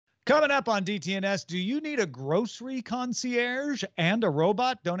Coming up on DTNS, do you need a grocery concierge and a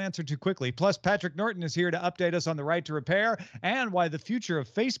robot? Don't answer too quickly. Plus, Patrick Norton is here to update us on the right to repair and why the future of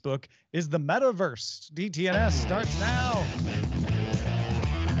Facebook is the Metaverse. DTNS starts now.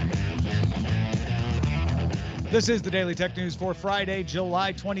 This is the Daily Tech News for Friday,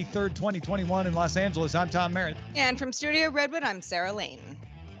 July 23rd, 2021 in Los Angeles. I'm Tom Merritt. And from Studio Redwood, I'm Sarah Lane.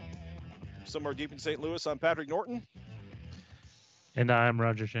 Somewhere deep in St. Louis, I'm Patrick Norton. And I'm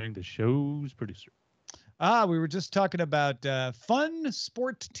Roger Chang, the show's producer. We were just talking about fun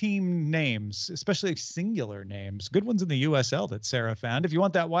sport team names, especially singular names. Good ones in the USL that Sarah found. If you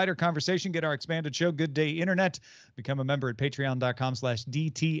want that wider conversation, get our expanded show, Good Day Internet. Become a member at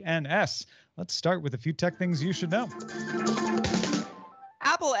patreon.com/DTNS. Let's start with a few tech things you should know.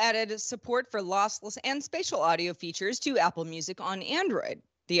 Apple added support for lossless and spatial audio features to Apple Music on Android.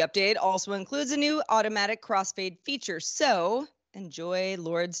 The update also includes a new automatic crossfade feature, so enjoy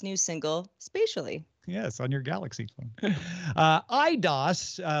Lord's new single spatially. Yes, on your Galaxy phone.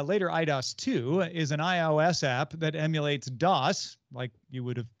 IDOS, later IDOS 2, is an iOS app that emulates DOS, like you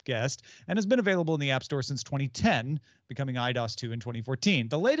would have guessed, and has been available in the App Store since 2010, becoming IDOS 2 in 2014.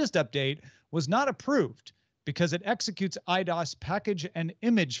 The latest update was not approved because it executes IDOS package and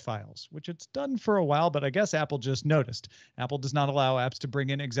image files, which it's done for a while, but I guess Apple just noticed. Apple does not allow apps to bring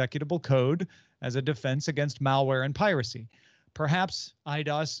in executable code as a defense against malware and piracy. Perhaps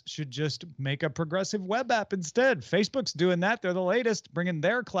IDOS should just make a progressive web app instead. Facebook's doing that. They're the latest, bringing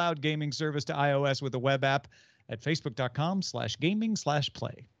their cloud gaming service to iOS with a web app at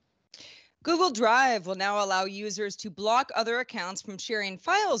facebook.com/gaming/play. Google Drive will now allow users to block other accounts from sharing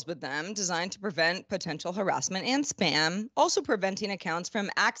files with them, designed to prevent potential harassment and spam, also preventing accounts from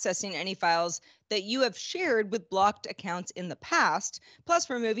accessing any files that you have shared with blocked accounts in the past, plus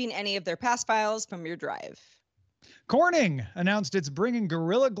removing any of their past files from your drive. Corning announced it's bringing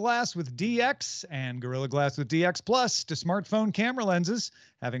Gorilla Glass with DX and Gorilla Glass with DX Plus to smartphone camera lenses,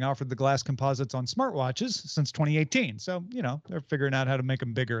 having offered the glass composites on smartwatches since 2018. So, they're figuring out how to make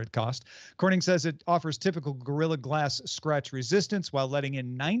them bigger at cost. Corning says it offers typical Gorilla Glass scratch resistance while letting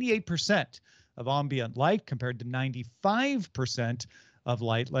in 98% of ambient light compared to 95% of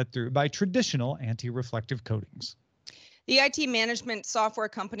light let through by traditional anti-reflective coatings. The IT management software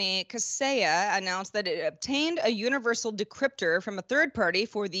company Kaseya announced that it obtained a universal decryptor from a third party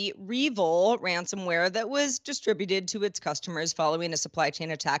for the Revol ransomware that was distributed to its customers following a supply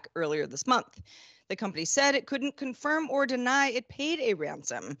chain attack earlier this month. The company said it couldn't confirm or deny it paid a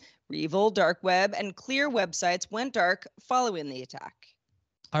ransom. Revol, dark web, and clear websites went dark following the attack.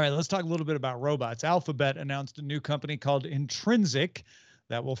 All right, let's talk a little bit about robots. Alphabet announced a new company called Intrinsic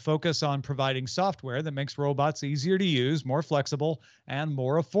that will focus on providing software that makes robots easier to use, more flexible, and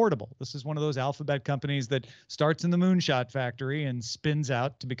more affordable. This is one of those Alphabet companies that starts in the moonshot factory and spins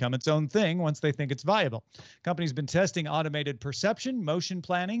out to become its own thing once they think it's viable. Company's been testing automated perception, motion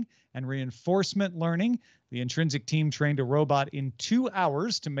planning, and reinforcement learning. The Intrinsic team trained a robot in 2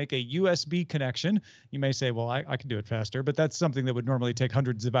 hours to make a USB connection. You may say, well, I can do it faster, but that's something that would normally take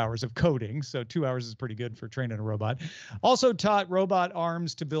hundreds of hours of coding. So 2 hours is pretty good for training a robot. Also taught robot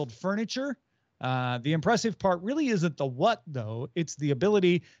arms to build furniture. The impressive part really isn't the what, though. It's the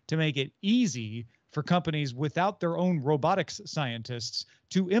ability to make it easy for companies without their own robotics scientists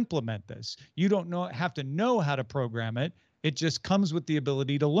to implement this. You don't have to know how to program it. It just comes with the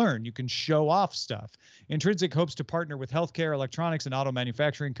ability to learn. You can show off stuff. Intrinsic hopes to partner with healthcare, electronics, and auto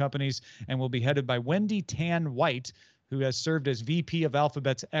manufacturing companies and will be headed by Wendy Tan White, who has served as VP of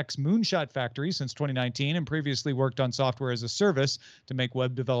Alphabet's X Moonshot Factory since 2019 and previously worked on software as a service to make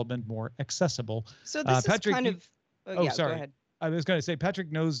web development more accessible. So this Patrick, is kind of... Oh, sorry. Go ahead. I was going to say,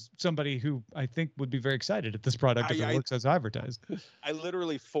 Patrick knows somebody who I think would be very excited at this product if it works as advertised. I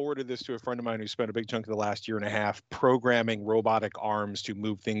literally forwarded this to a friend of mine who spent a big chunk of the last year and a half programming robotic arms to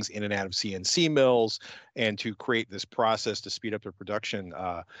move things in and out of CNC mills and to create this process to speed up their production.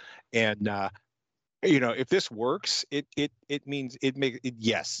 If this works, it means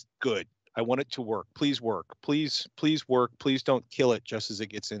yes, good. I want it to work. Please work. Please work. Please don't kill it just as it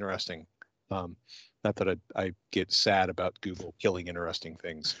gets interesting. Not that I get sad about Google killing interesting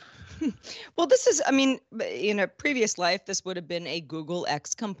things. Well, this is, in a previous life, this would have been a Google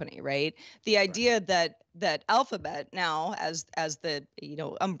X company, right? The idea that Alphabet now, as the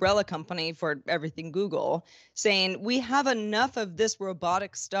umbrella company for everything Google, saying we have enough of this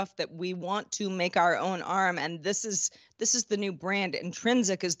robotic stuff that we want to make our own arm, and this is the new brand.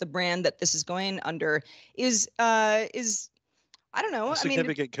 Intrinsic is the brand that this is going under. Is I don't know. A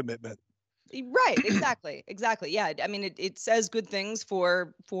significant commitment. Right. Exactly. Yeah. It says good things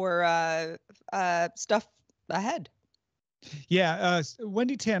for stuff ahead. Yeah,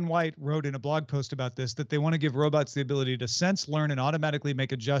 Wendy Tan White wrote in a blog post about this that they want to give robots the ability to sense, learn, and automatically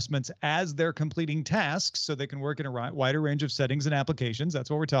make adjustments as they're completing tasks so they can work in a wider range of settings and applications. That's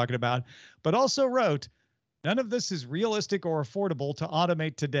what we're talking about. But also wrote, none of this is realistic or affordable to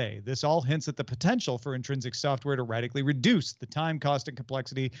automate today. This all hints at the potential for intrinsic software to radically reduce the time, cost, and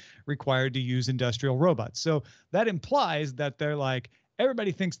complexity required to use industrial robots. So that implies that they're like,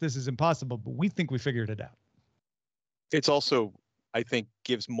 everybody thinks this is impossible, but we think we figured it out. It's also, I think,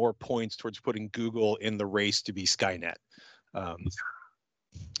 gives more points towards putting Google in the race to be Skynet.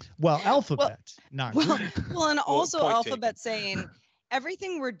 Well, Alphabet, not Google. Well, and also point Alphabet saying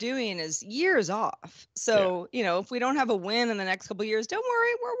everything we're doing is years off. So, if we don't have a win in the next couple of years, don't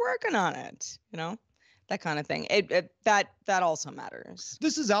worry, we're working on it. That kind of thing. That also matters.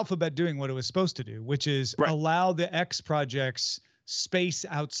 This is Alphabet doing what it was supposed to do, which is allow the X projects space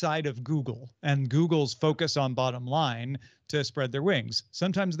outside of Google and Google's focus on bottom line to spread their wings.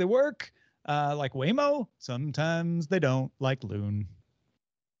 Sometimes they work, like Waymo. Sometimes they don't, like Loon.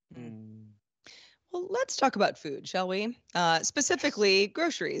 Well, let's talk about food, shall we? Specifically,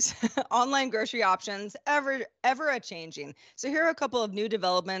 groceries. Online grocery options, ever a changing. So here are a couple of new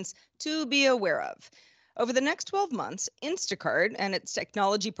developments to be aware of. Over the next 12 months, Instacart and its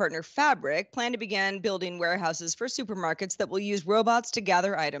technology partner Fabric plan to begin building warehouses for supermarkets that will use robots to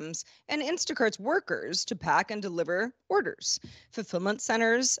gather items and Instacart's workers to pack and deliver orders. Fulfillment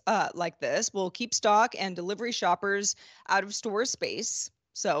centers like this will keep stock and delivery shoppers out of store space.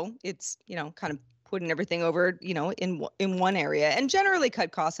 So it's, kind of putting everything over, in one area and generally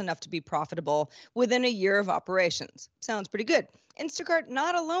cut costs enough to be profitable within a year of operations. Sounds pretty good. Instacart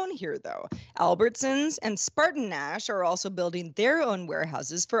not alone here, though. Albertsons and Spartan Nash are also building their own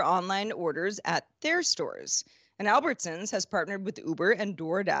warehouses for online orders at their stores. And Albertsons has partnered with Uber and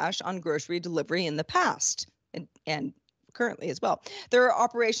DoorDash on grocery delivery in the past and currently as well. There are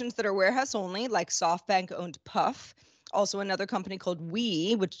operations that are warehouse only, like SoftBank-owned Puff. Also another company called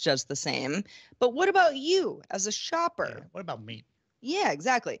We, which does the same. But what about you as a shopper? Yeah, what about me? Yeah,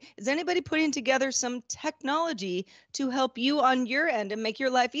 exactly. Is anybody putting together some technology to help you on your end and make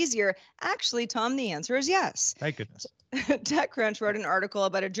your life easier? Actually, Tom, the answer is yes. Thank goodness. TechCrunch wrote an article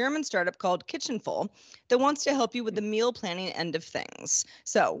about a German startup called Kitchenful that wants to help you with the meal planning end of things.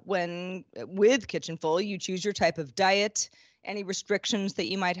 So with Kitchenful, you choose your type of diet, any restrictions that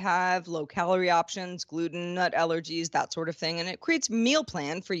you might have, low calorie options, gluten, nut allergies, that sort of thing. And it creates a meal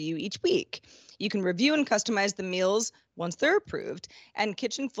plan for you each week. You can review and customize the meals once they're approved, and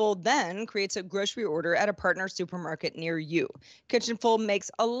Kitchenful then creates a grocery order at a partner supermarket near you. Kitchenful makes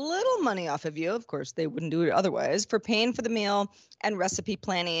a little money off of you, of course they wouldn't do it otherwise, for paying for the meal and recipe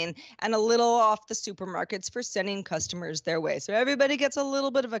planning, and a little off the supermarkets for sending customers their way. So everybody gets a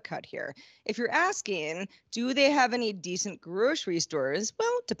little bit of a cut here. If you're asking, do they have any decent grocery stores?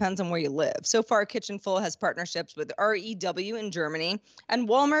 Well, it depends on where you live. So far, Kitchenful has partnerships with REW in Germany and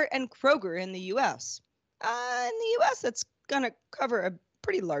Walmart and Kroger in the US. In the US, that's going to cover a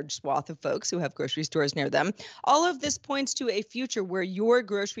pretty large swath of folks who have grocery stores near them. All of this points to a future where your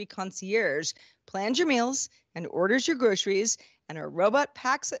grocery concierge plans your meals and orders your groceries, and a robot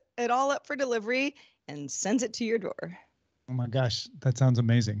packs it all up for delivery and sends it to your door. Oh my gosh, that sounds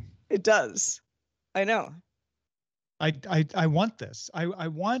amazing. It does. I know. I want this. I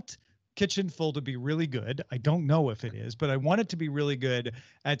want Kitchenful to be really good. I don't know if it is, but I want it to be really good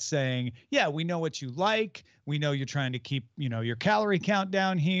at saying, yeah, we know what you like. We know you're trying to keep, your calorie count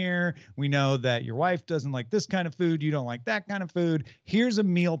down here. We know that your wife doesn't like this kind of food. You don't like that kind of food. Here's a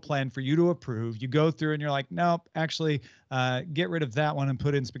meal plan for you to approve. You go through and you're like, nope, actually, get rid of that one and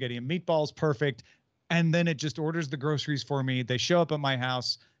put in spaghetti and meatballs. Perfect. And then it just orders the groceries for me. They show up at my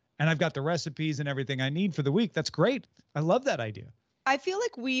house and I've got the recipes and everything I need for the week. That's great. I love that idea. I feel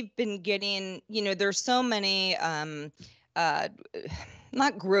like we've been getting, there's so many,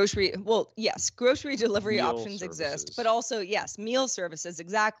 not grocery, well, yes, grocery delivery Meal options services. exist, but also, yes, meal services,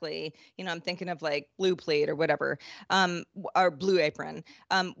 exactly. I'm thinking of like Blue Plate or whatever, or Blue Apron,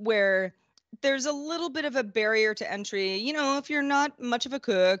 where there's a little bit of a barrier to entry. If you're not much of a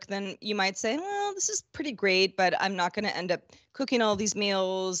cook, then you might say, well, this is pretty great, but I'm not going to end up cooking all these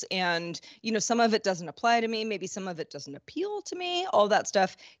meals. And, some of it doesn't apply to me. Maybe some of it doesn't appeal to me, all that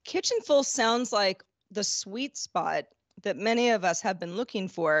stuff. Kitchenful sounds like the sweet spot that many of us have been looking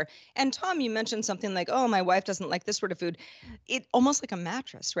for. And Tom, you mentioned something like, oh, my wife doesn't like this sort of food. It almost like a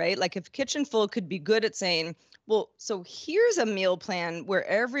mattress, right? Like if Kitchenful could be good at saying, well, so here's a meal plan where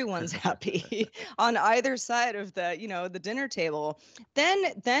everyone's happy on either side of the, the dinner table,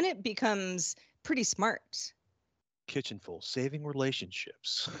 then it becomes pretty smart. Kitchenful, saving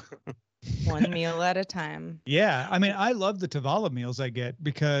relationships. One meal at a time. Yeah, I mean, I love the Tavala meals I get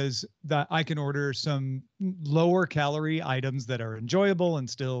because I can order some lower calorie items that are enjoyable and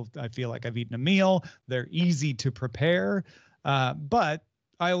still I feel like I've eaten a meal. They're easy to prepare, but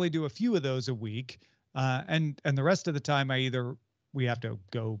I only do a few of those a week, and the rest of the time we have to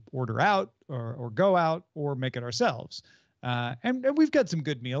go order out or go out or make it ourselves. And we've got some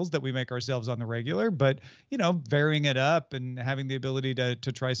good meals that we make ourselves on the regular, but varying it up and having the ability to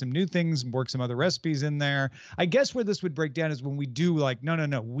try some new things and work some other recipes in there. I guess where this would break down is when we do like,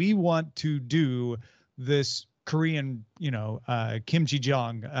 no, we want to do this Korean, kimchi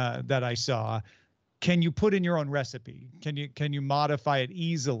jang that I saw. Can you put in your own recipe? Can you modify it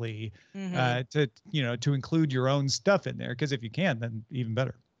easily to include your own stuff in there? Because if you can, then even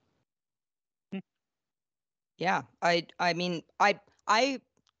better. Yeah, I mean, I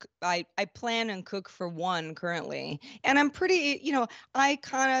plan and cook for one currently, and I'm pretty, I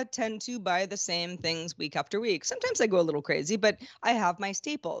kind of tend to buy the same things week after week. Sometimes I go a little crazy, but I have my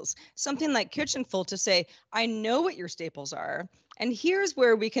staples. Something like Kitchenful to say, I know what your staples are, and here's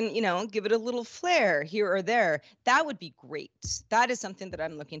where we can, give it a little flair here or there. That would be great. That is something that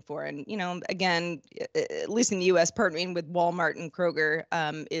I'm looking for. And, again, at least in the US, partnering with Walmart and Kroger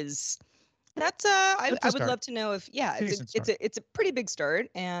is that's I would love to know if it's a pretty big start,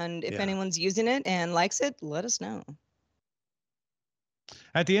 and if anyone's using it and likes it, let us know.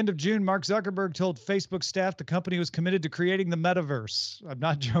 At the end of June, Mark Zuckerberg told Facebook staff the company was committed to creating the Metaverse. I'm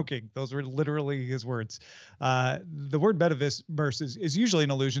not joking. Those were literally his words. The word Metaverse is usually an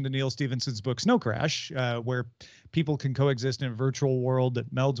allusion to Neil Stephenson's book Snow Crash, where people can coexist in a virtual world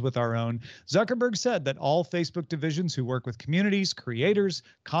that melds with our own. Zuckerberg said that all Facebook divisions who work with communities, creators,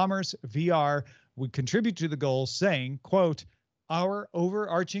 commerce, VR would contribute to the goal, saying, quote, "Our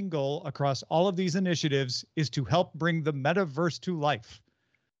overarching goal across all of these initiatives is to help bring the metaverse to life."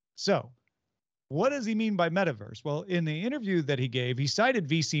 So, what does he mean by metaverse? Well, in the interview that he gave, he cited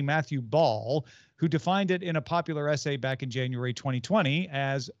VC Matthew Ball, who defined it in a popular essay back in January 2020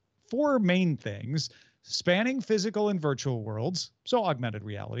 as 4 main things: spanning physical and virtual worlds, so augmented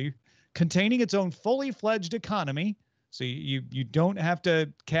reality, containing its own fully fledged economy, so you don't have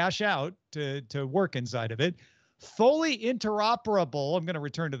to cash out to work inside of it, fully interoperable. I'm going to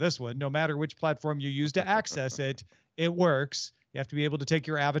return to this one. No matter which platform you use to access it, it works. You have to be able to take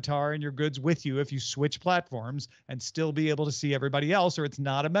your avatar and your goods with you if you switch platforms and still be able to see everybody else, or it's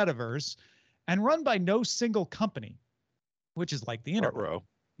not a metaverse. And run by no single company, which is like the internet.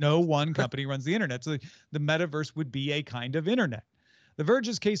 No one company runs the internet. So the metaverse would be a kind of internet. The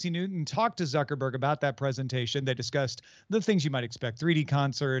Verge's Casey Newton talked to Zuckerberg about that presentation. They discussed the things you might expect: 3D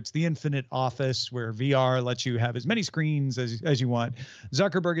concerts, the infinite office where VR lets you have as many screens as you want.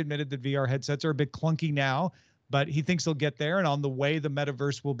 Zuckerberg admitted that VR headsets are a bit clunky now, but he thinks they'll get there. And on the way, the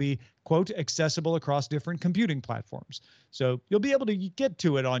metaverse will be, quote, accessible across different computing platforms. So you'll be able to get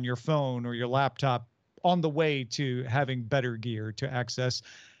to it on your phone or your laptop on the way to having better gear to access.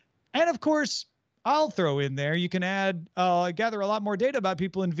 And of course, I'll throw in there, you can gather a lot more data about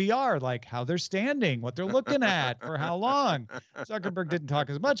people in VR, like how they're standing, what they're looking at, for how long. Zuckerberg didn't talk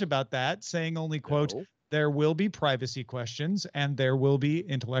as much about that, saying only, quote, there will be privacy questions and there will be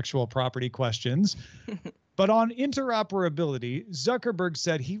intellectual property questions. But on interoperability, Zuckerberg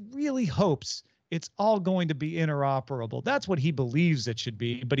said he really hopes it's all going to be interoperable. That's what he believes it should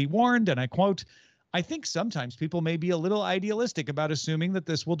be. But he warned, and I quote, "I think sometimes people may be a little idealistic about assuming that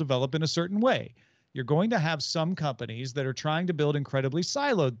this will develop in a certain way. You're going to have some companies that are trying to build incredibly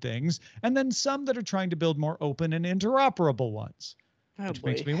siloed things, and then some that are trying to build more open and interoperable ones." Which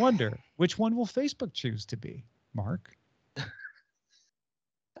makes me wonder, which one will Facebook choose to be, Mark?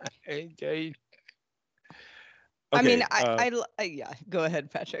 I mean, yeah, go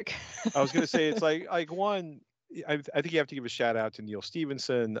ahead, Patrick. I was going to say, it's like one, I think you have to give a shout out to Neil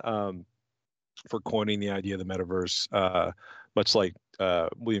Stephenson for coining the idea of the metaverse, much like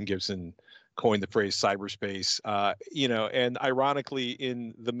William Gibson coined the phrase cyberspace. And ironically,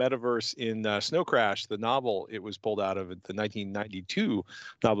 in the metaverse in Snow Crash, the novel, it was pulled out of, the 1992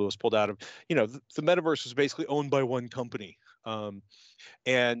 novel was pulled out of, the metaverse was basically owned by one company.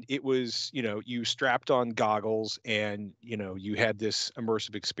 And it was, you strapped on goggles and, you had this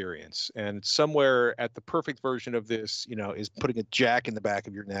immersive experience. And somewhere at the perfect version of this, is putting a jack in the back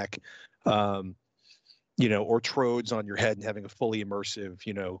of your neck, or trodes on your head and having a fully immersive,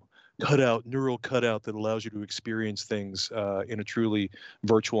 neural cutout that allows you to experience things in a truly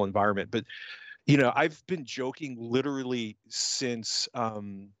virtual environment. But, I've been joking literally since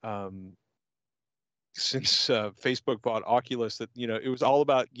Facebook bought Oculus that, it was all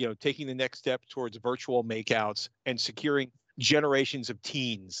about, taking the next step towards virtual makeouts and securing generations of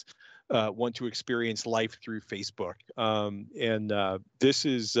teens want to experience life through Facebook. This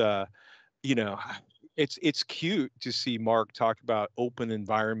is, you know, it's cute to see Mark talk about open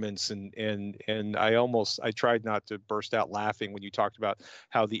environments, and I tried not to burst out laughing when you talked about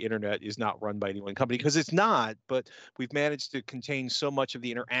how the internet is not run by any one company, because it's not, but we've managed to contain so much of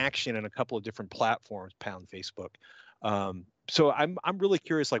the interaction in a couple of different platforms, pound Facebook. So I'm really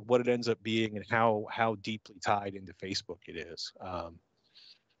curious, like, what it ends up being and how deeply tied into Facebook it is.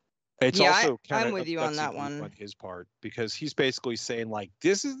 It's also kind I'm of with you on that one. on his part, because he's basically saying, like,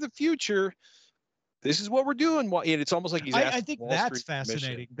 this is the future. This is what we're doing. And it's almost like he's asking I think Wall that's Street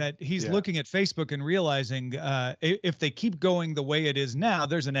fascinating, permission. that he's Yeah. looking at Facebook and realizing if they keep going the way it is now,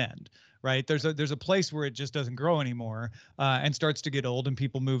 there's an end, right? There's a place where it just doesn't grow anymore and starts to get old and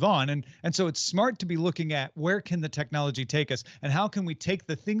people move on. And so it's smart to be looking at where can the technology take us and how can we take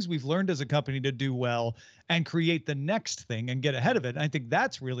the things we've learned as a company to do well and create the next thing and get ahead of it. And I think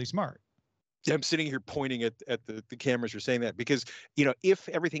that's really smart. I'm sitting here pointing at the cameras. You're saying that because, you know, if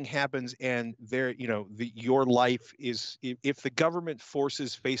everything happens and your life is, if the government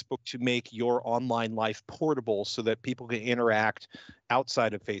forces Facebook to make your online life portable so that people can interact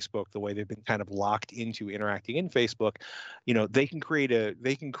outside of Facebook the way they've been kind of locked into interacting in Facebook, you know, they can create a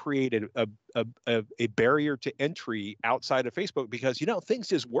barrier to entry outside of Facebook, because, you know, things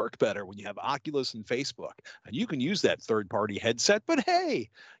just work better when you have Oculus and Facebook, and you can use that third-party headset, but hey,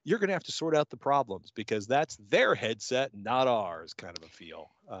 you're going to have to sort out the problems because that's their headset, not ours, kind of a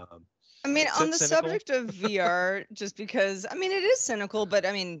feel. I mean, Is on that the cynical? subject of VR, just because, I mean, it is cynical, but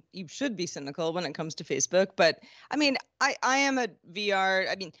I mean, you should be cynical when it comes to Facebook. But I mean, I am a VR.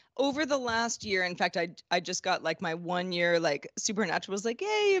 I mean, over the last year, in fact, I just got like my 1 year, like Supernatural was like,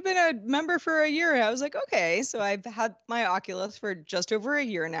 hey, you've been a member for a year. I was like, okay. So I've had my Oculus for just over a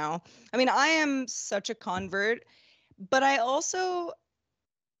year now. I mean, I am such a convert, but I also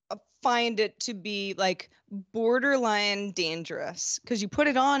find it to be like borderline dangerous, because you put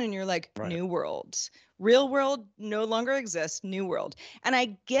it on and you're like, Right. new world, real world no longer exists, new world. And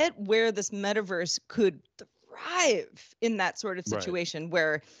I get where this metaverse could thrive in that sort of Right. situation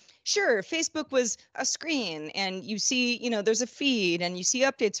where, sure, Facebook was a screen and you see, you know, there's a feed and you see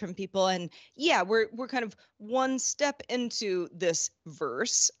updates from people, and yeah, we're kind of one step into this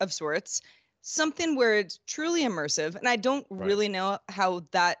verse of sorts, something where it's truly immersive. And I don't really know how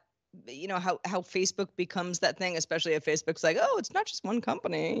that, you know, how Facebook becomes that thing, especially if Facebook's like, oh, it's not just one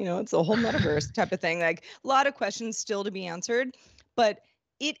company, you know, it's a whole metaverse type of thing. Like, a lot of questions still to be answered, but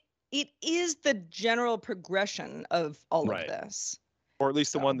it is the general progression of all of this, or at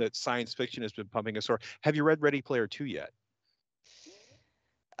least the one that science fiction has been pumping us. Or have you read Ready Player 2 yet?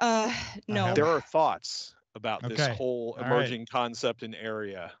 No. There are thoughts about this Okay. whole All emerging concept and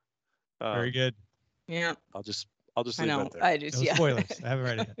area. Very good. Yeah. I'll just I leave know. that there. I just, No yeah. spoilers. I haven't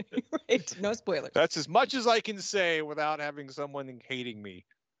read it yet. Right. No spoilers. That's as much as I can say without having someone hating me.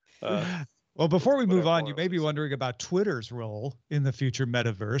 Well, before we move whatever on, you may be else. wondering about Twitter's role in the future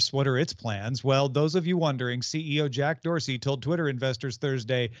metaverse. What are its plans? Well, those of you wondering, CEO Jack Dorsey told Twitter investors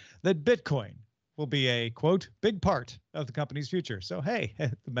Thursday that Bitcoin will be a, quote, big part of the company's future. So, hey,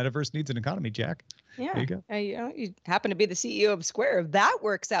 the metaverse needs an economy, Jack. Yeah. There you go. You happen to be the CEO of Square. That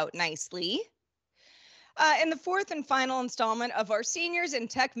works out nicely. In the fourth and final installment of our Seniors in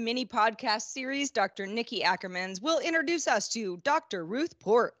Tech mini podcast series, Dr. Nikki Ackermans will introduce us to Dr. Ruth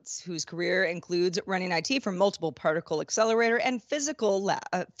Ports, whose career includes running IT for multiple particle accelerator and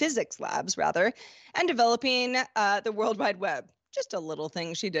physics labs, and developing the World Wide Web. Just a little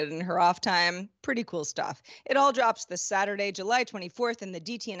thing she did in her off time. Pretty cool stuff. It all drops this Saturday, July 24th in the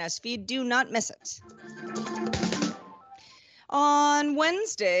DTNS feed. Do not miss it. On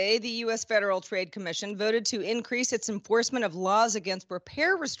Wednesday, the U.S. Federal Trade Commission voted to increase its enforcement of laws against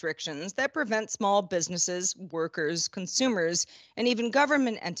repair restrictions that prevent small businesses, workers, consumers, and even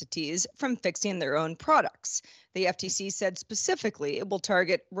government entities from fixing their own products. The FTC said specifically it will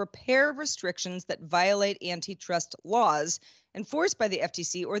target repair restrictions that violate antitrust laws enforced by the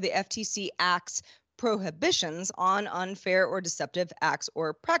FTC or the FTC Act's prohibitions on unfair or deceptive acts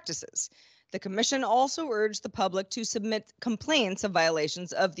or practices. The commission also urged the public to submit complaints of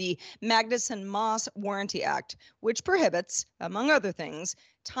violations of the Magnuson-Moss Warranty Act, which prohibits, among other things,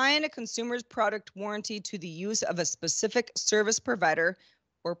 tying a consumer's product warranty to the use of a specific service provider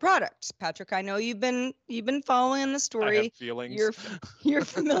or product. Patrick, I know you've been following the story. I have feelings. You're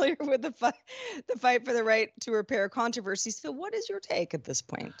familiar with the fight for the right to repair controversy. So, what is your take at this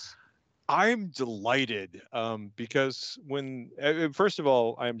point? I'm delighted because first of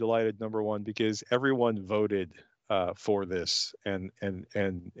all, I am delighted, number one, because everyone voted for this, and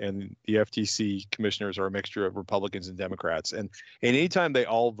the FTC commissioners are a mixture of Republicans and Democrats, and anytime they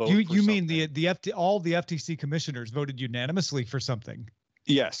all vote, you mean all the FTC commissioners voted unanimously for something?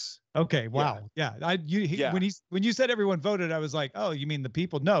 Yes. Okay. Wow. Yeah. When you said everyone voted, I was like, oh, you mean the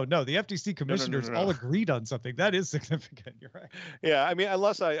people? No. The FTC commissioners all agreed on something. That is significant. You're right. Yeah. I mean,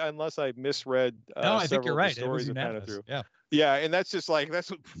 unless I misread. No, I think you're right. It was unanimous. Yeah. Yeah, and that's just like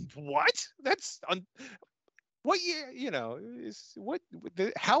what? What year?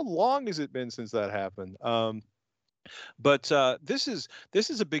 How long has it been since that happened? But this is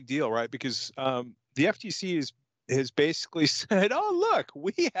a big deal, right? Because the FTC has basically said, "Oh, look,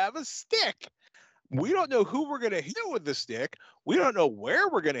 we have a stick. We don't know who we're going to hit with the stick. We don't know where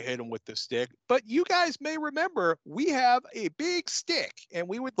we're going to hit them with the stick. But you guys may remember we have a big stick, and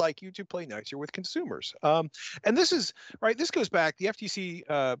we would like you to play nicer with consumers." And this is right. This goes back. The FTC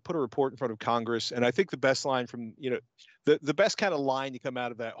put a report in front of Congress, and I think the best line from the best kind of line to come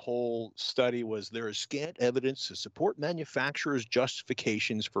out of that whole study was, "There is scant evidence to support manufacturers'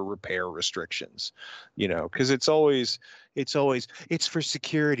 justifications for repair restrictions." Because it's for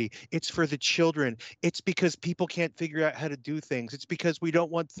security. It's for the children. It's because people can't figure out how to do things. It's because we don't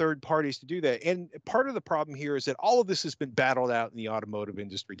want third parties to do that. And part of the problem here is that all of this has been battled out in the automotive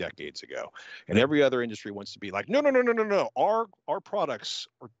industry decades ago. And every other industry wants to be like, no. Our products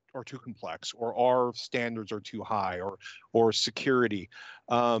are too complex, or our standards are too high, or security.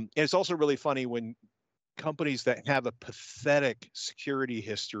 And it's also really funny when companies that have a pathetic security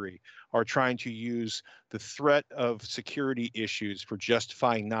history are trying to use the threat of security issues for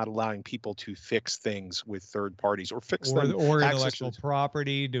justifying not allowing people to fix things with third parties, or fix them, or intellectual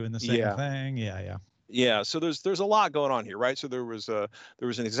property doing the same thing. Yeah. So there's a lot going on here, right? So there was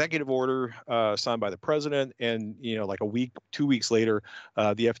an executive order signed by the president, and like 2 weeks later,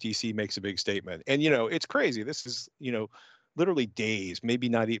 the FTC makes a big statement, and it's crazy. This is literally days, maybe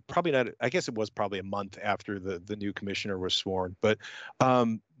not, probably not. I guess it was probably a month after the new commissioner was sworn, but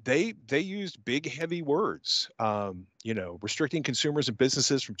they used big, heavy words. Restricting consumers and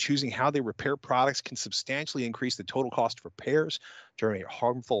businesses from choosing how they repair products can substantially increase the total cost of repairs, generate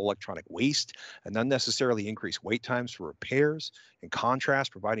harmful electronic waste, and unnecessarily increase wait times for repairs. In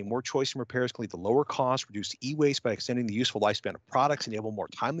contrast, providing more choice in repairs can lead to lower costs, reduce e-waste by extending the useful lifespan of products, enable more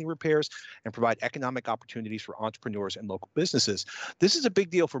timely repairs, and provide economic opportunities for entrepreneurs and local businesses. This is a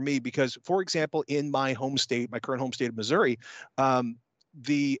big deal for me because, for example, in my home state, my current home state of Missouri,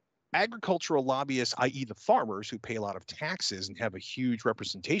 the agricultural lobbyists, i.e. the farmers who pay a lot of taxes and have a huge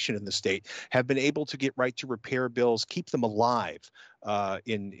representation in the state, have been able to get right to repair bills, keep them alive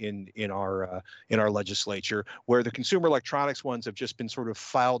in our legislature, where the consumer electronics ones have just been sort of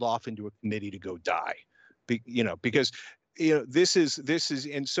filed off into a committee to go die, because this is,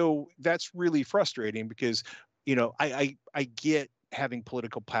 and so that's really frustrating because I get having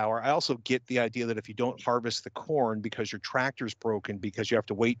political power. I also get the idea that if you don't harvest the corn because your tractor's broken because you have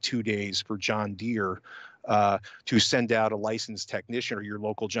to wait 2 days for John Deere to send out a licensed technician or your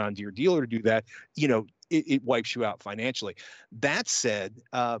local John Deere dealer to do that, it wipes you out financially. That said,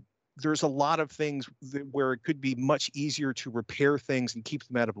 there's a lot of things where it could be much easier to repair things and keep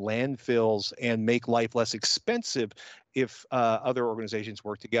them out of landfills and make life less expensive if other organizations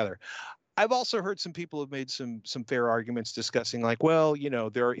work together. I've also heard some people have made some fair arguments discussing like, well,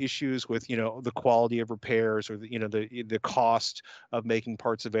 there are issues with, the quality of repairs or the cost of making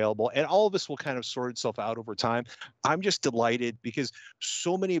parts available. And all of this will kind of sort itself out over time. I'm just delighted because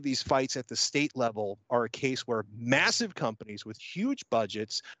so many of these fights at the state level are a case where massive companies with huge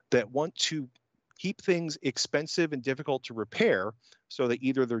budgets that want to keep things expensive and difficult to repair so that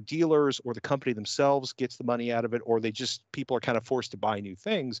either their dealers or the company themselves gets the money out of it, or people are kind of forced to buy new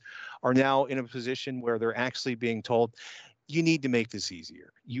things, are now in a position where they're actually being told, you need to make this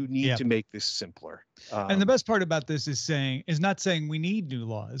easier. You need to make this simpler. And the best part about this is not saying we need new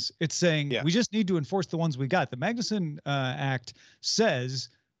laws. It's saying we just need to enforce the ones we got. The Magnuson Act says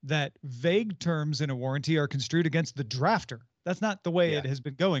that vague terms in a warranty are construed against the drafter. That's not the way it has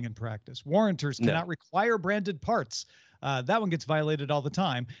been going in practice. Warranters cannot require branded parts. That one gets violated all the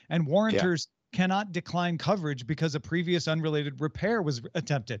time. And warranters cannot decline coverage because a previous unrelated repair was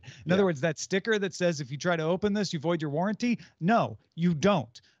attempted. In other words, that sticker that says if you try to open this, you void your warranty. No, you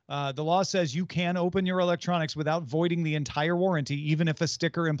don't. The law says you can open your electronics without voiding the entire warranty, even if a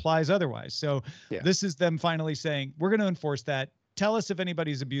sticker implies otherwise. So this is them finally saying, we're going to enforce that. Tell us if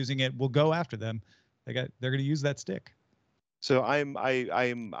anybody's abusing it. We'll go after them. They're going to use that stick. So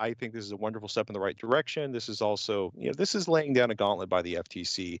I think this is a wonderful step in the right direction. This is also, this is laying down a gauntlet by the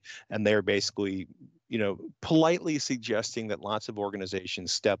FTC, and they're basically, politely suggesting that lots of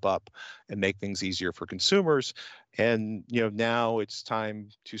organizations step up and make things easier for consumers. And now it's time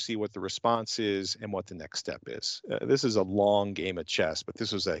to see what the response is and what the next step is. This is a long game of chess, but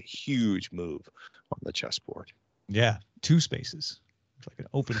this was a huge move on the chessboard. Yeah, 2 spaces. It's like an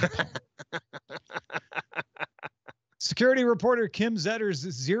opening poem. Security reporter Kim Zetter's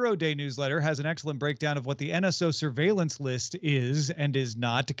zero-day newsletter has an excellent breakdown of what the NSO surveillance list is and is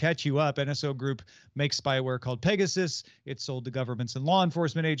not. To catch you up, NSO Group makes spyware called Pegasus. It's sold to governments and law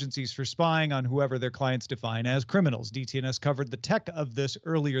enforcement agencies for spying on whoever their clients define as criminals. DTNS covered the tech of this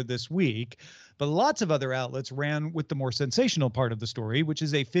earlier this week, but lots of other outlets ran with the more sensational part of the story, which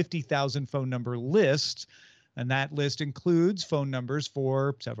is a 50,000 phone number list. And that list includes phone numbers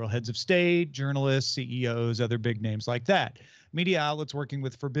for several heads of state, journalists, CEOs, other big names like that. Media outlets working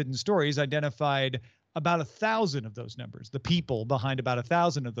with Forbidden Stories identified about 1,000 of those numbers, the people behind about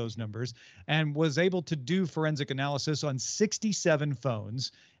 1,000 of those numbers, and was able to do forensic analysis on 67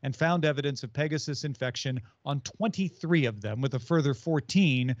 phones and found evidence of Pegasus infection on 23 of them, with a further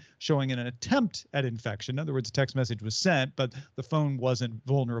 14 showing an attempt at infection. In other words, a text message was sent, but the phone wasn't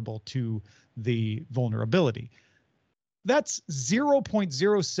vulnerable to the vulnerability. That's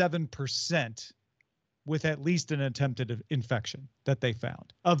 0.07% with at least an attempted infection that they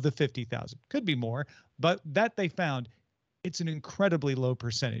found of the 50,000. Could be more, but that they found, it's an incredibly low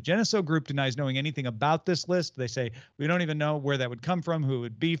percentage. NSO Group denies knowing anything about this list. They say, we don't even know where that would come from, who it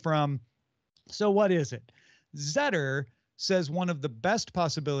would be from. So what is it? Zetter says one of the best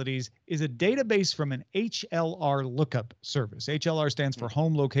possibilities is a database from an HLR lookup service. HLR stands for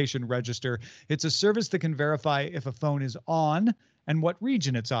Home Location Register. It's a service that can verify if a phone is on and what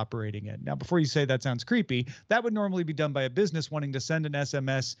region it's operating in. Now, before you say that sounds creepy, that would normally be done by a business wanting to send an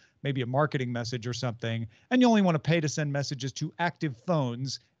SMS, maybe a marketing message or something, and you only want to pay to send messages to active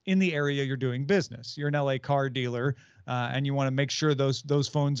phones in the area you're doing business. You're an LA car dealer, and you want to make sure those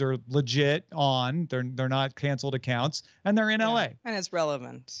phones are legit on, they're not canceled accounts, and they're in LA. And it's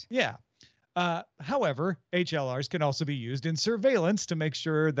relevant. Yeah. However, HLRs can also be used in surveillance to make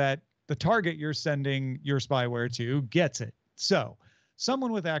sure that the target you're sending your spyware to gets it. So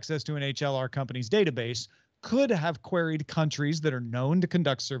someone with access to an HLR company's database could have queried countries that are known to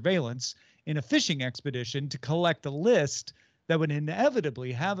conduct surveillance in a fishing expedition to collect a list that would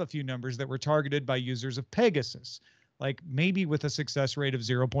inevitably have a few numbers that were targeted by users of Pegasus, like maybe with a success rate of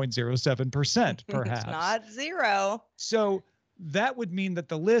 0.07%, perhaps. It's not zero. So that would mean that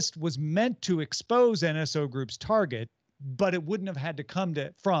the list was meant to expose NSO Group's target, but it wouldn't have had to come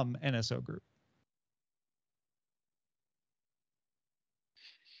from NSO Group.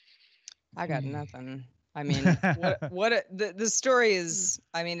 I got nothing. I mean, the story is,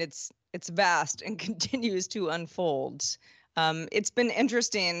 I mean, it's vast and continues to unfold. It's been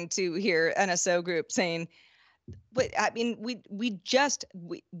interesting to hear NSO Group saying, but I mean, it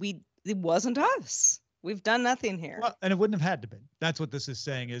wasn't us. We've done nothing here. Well, and it wouldn't have had to be. That's what this is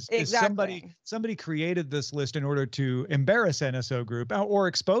saying is somebody created this list in order to embarrass NSO Group or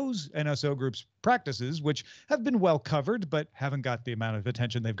expose NSO Group's practices, which have been well covered, but haven't got the amount of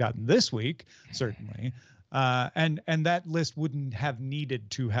attention they've gotten this week, certainly. And that list wouldn't have needed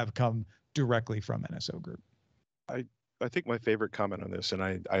to have come directly from NSO Group. I think my favorite comment on this, and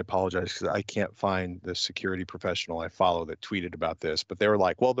I apologize because I can't find the security professional I follow that tweeted about this, but they were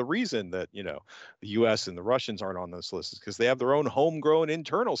like, well, the reason that, the US and the Russians aren't on this list is because they have their own homegrown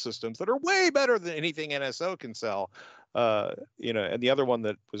internal systems that are way better than anything NSO can sell. And the other one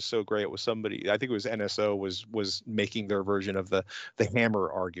that was so great was somebody, I think it was NSO, was making their version of the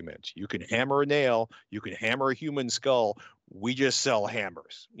hammer argument. You can hammer a nail, you can hammer a human skull. We just sell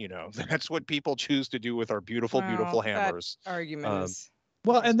hammers. That's what people choose to do with our beautiful hammers. That argument is.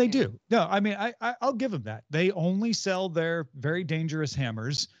 Well, and they do. No, I mean, I'll give them that. They only sell their very dangerous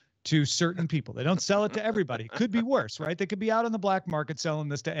hammers to certain people. They don't sell it to everybody. It could be worse, right? They could be out on the black market selling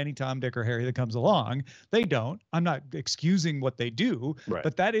this to any Tom, Dick, or Harry that comes along. They don't. I'm not excusing what they do, right,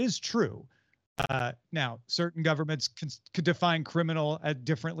 but that is true. Now, certain governments could define criminal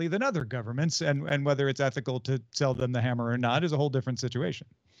differently than other governments, and whether it's ethical to sell them the hammer or not is a whole different situation.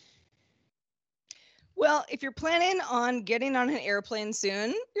 Well, if you're planning on getting on an airplane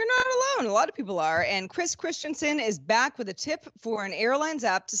soon, you're not alone. A lot of people are. And Chris Christensen is back with a tip for an airlines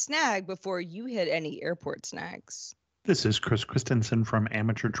app to snag before you hit any airport snags. This is Chris Christensen from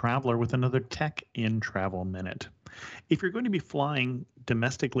Amateur Traveler with another Tech in Travel Minute. If you're going to be flying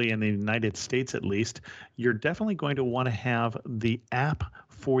domestically in the United States, at least, you're definitely going to want to have the app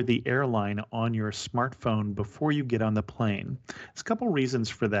for the airline on your smartphone before you get on the plane. There's a couple reasons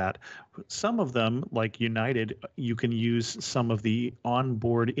for that. Some of them, like United, you can use some of the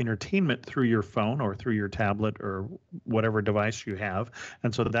onboard entertainment through your phone or through your tablet or whatever device you have.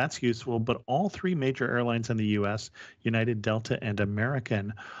 And so that's useful. But all three major airlines in the US, United, Delta, and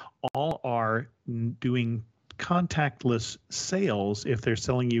American, all are doing contactless sales. If they're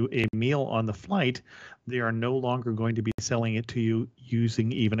selling you a meal on the flight, they are no longer going to be selling it to you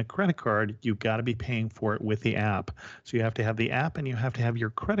using even a credit card. You've got to be paying for it with the app. So you have to have the app and you have to have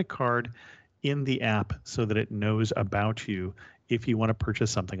your credit card in the app so that it knows about you if you want to purchase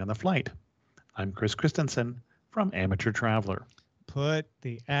something on the flight. I'm Chris Christensen from Amateur Traveler. Put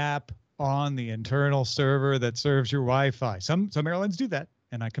the app on the internal server that serves your Wi-Fi. Some airlines do that,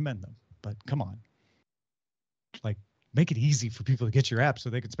 and I commend them. But come on. Like, make it easy for people to get your app so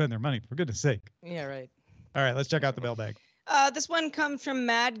they can spend their money, for goodness sake. Yeah, right. All right, let's check out the mailbag. This one comes from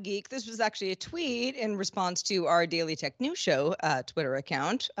Mad Geek. This was actually a tweet in response to our Daily Tech News Show Twitter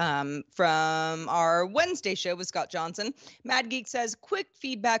account from our Wednesday show with Scott Johnson. Mad Geek says, quick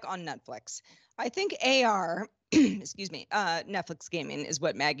feedback on Netflix. I think AR, excuse me, Netflix gaming is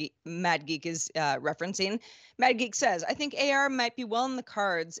what Mad Geek is referencing. Mad Geek says, I think AR might be well in the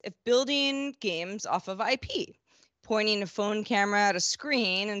cards if building games off of IP, pointing a phone camera at a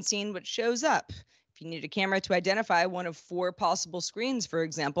screen and seeing what shows up. If you need a camera to identify one of 4 possible screens, for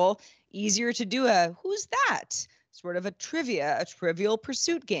example, easier to do a who's that? Sort of a Trivial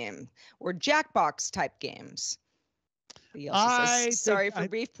Pursuit game, or Jackbox type games. He also says, sorry for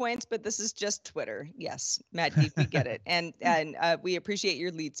brief points, but this is just Twitter. Yes, Mad Geek, we get it. And we appreciate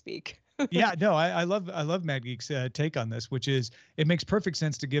your lead speak. Yeah, no, I love Mad Geek's take on this, which is it makes perfect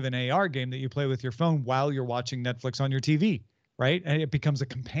sense to give an AR game that you play with your phone while you're watching Netflix on your TV, right? And it becomes a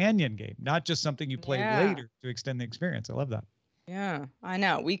companion game, not just something you play later to extend the experience. I love that. Yeah, I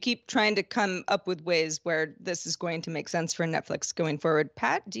know. We keep trying to come up with ways where this is going to make sense for Netflix going forward.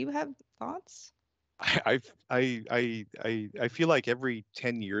 Pat, do you have thoughts? I feel like every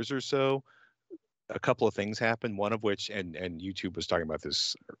 10 years or so, a couple of things happen. One of which, and YouTube was talking about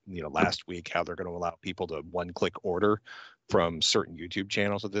this, last week, how they're going to allow people to one-click order from certain YouTube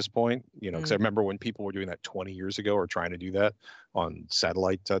channels at this point. Because I remember when people were doing that 20 years ago, or trying to do that on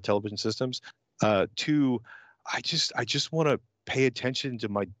satellite television systems. 2, I just want to pay attention to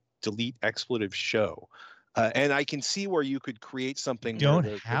my delete expletive show, and I can see where you could create something. Don't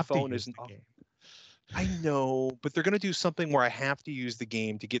where have the phone to use isn't. the game. I know, but they're going to do something where I have to use the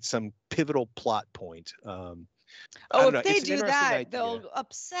game to get some pivotal plot point. If they do that, they'll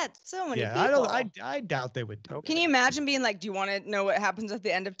upset so many people. I doubt they would do it. Can you imagine being like, do you want to know what happens at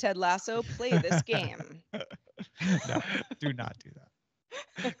the end of Ted Lasso? Play this game. No, do not do that.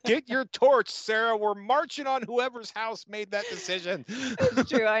 Get your torch, Sarah. We're marching on whoever's house made that decision. It's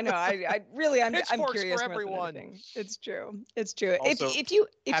true. I know. I'm curious for everyone. It's true. It's true. Also, if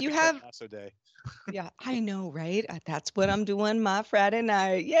you have Lasso Day. Yeah, I know, right? That's what I'm doing my Friday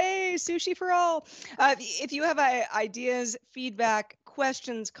night. Yay, sushi for all. If you have ideas, feedback,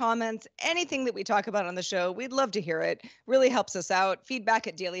 questions, comments, anything that we talk about on the show, we'd love to hear it. Really helps us out.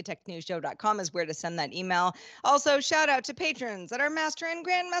 Feedback@dailytechnewsshow.com is where to send that email. Also, shout out to patrons at our master and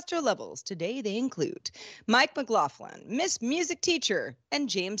grandmaster levels. Today, they include Mike McLaughlin, Miss Music Teacher, and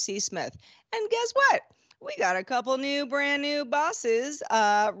James C. Smith. And guess what? We got a couple brand new bosses,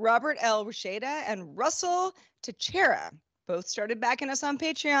 Robert L. Rasheda and Russell Teixeira. Both started backing us on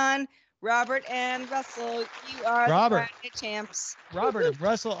Patreon. Robert and Russell, you are the Friday champs. Robert and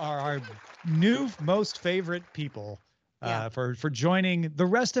Russell are our new most favorite people for joining the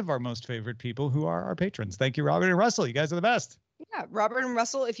rest of our most favorite people who are our patrons. Thank you, Robert and Russell. You guys are the best. Yeah, Robert and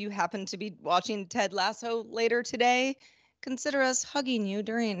Russell, if you happen to be watching Ted Lasso later today, consider us hugging you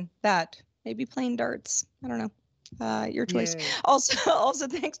during that. Maybe playing darts. I don't know. Your choice. Yay. Also,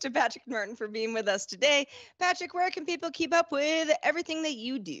 thanks to Patrick Norton for being with us today. Patrick, where can people keep up with everything that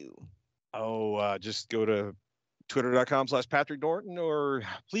you do? Just go to twitter.com/Patrick Norton, or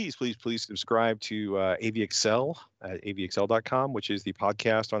please subscribe to AVXL at avxl.com, which is the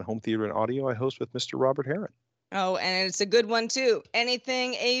podcast on home theater and audio I host with Mr. Robert Herron. Oh, and it's a good one, too.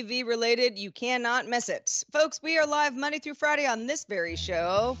 Anything AV related, you cannot miss it. Folks, we are live Monday through Friday on this very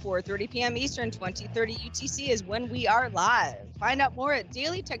show. 4:30 p.m. Eastern, 20:30 UTC is when we are live. Find out more at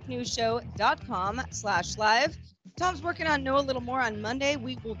dailytechnewsshow.com/live. Tom's working on Know a Little More on Monday.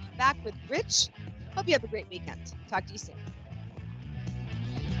 We will be back with Rich. Hope you have a great weekend. Talk to you soon.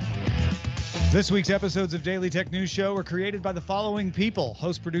 This week's episodes of Daily Tech News Show were created by the following people: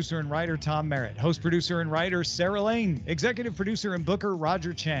 host, producer, and writer Tom Merritt, host, producer, and writer Sarah Lane, executive producer and booker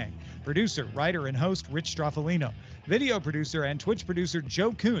Roger Chang, producer, writer, and host Rich Straffolino, video producer and Twitch producer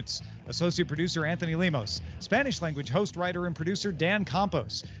Joe Kuntz, associate producer Anthony Lemos, Spanish language host, writer, and producer Dan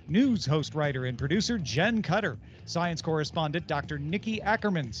Campos, news host, writer, and producer Jen Cutter, science correspondent Dr. Nikki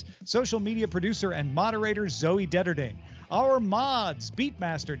Ackermans, social media producer and moderator Zoe Detterding. Our mods,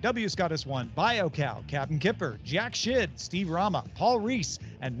 Beatmaster, W. Scottus 1, BioCow, Captain Kipper, Jack Shid, Steve Rama, Paul Reese,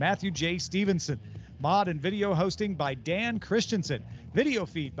 and Matthew J. Stevenson. Mod and video hosting by Dan Christensen. Video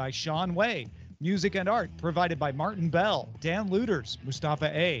feed by Sean Way. Music and art provided by Martin Bell, Dan Luters, Mustafa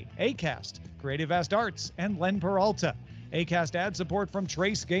A., Acast, Creative Vast Arts, and Len Peralta. Acast ad support from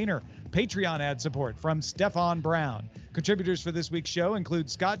Trace Gaynor. Patreon ad support from Stefan Brown. Contributors for this week's show include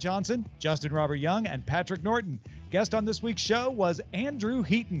Scott Johnson, Justin Robert Young, and Patrick Norton. Guest on this week's show was Andrew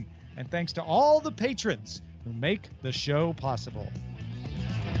Heaton. And thanks to all the patrons who make the show possible.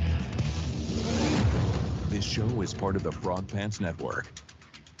 This show is part of the Frog Pants Network.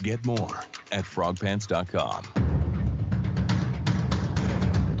 Get more at frogpants.com.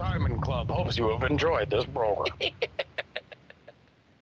 Diamond Club hopes you have enjoyed this program.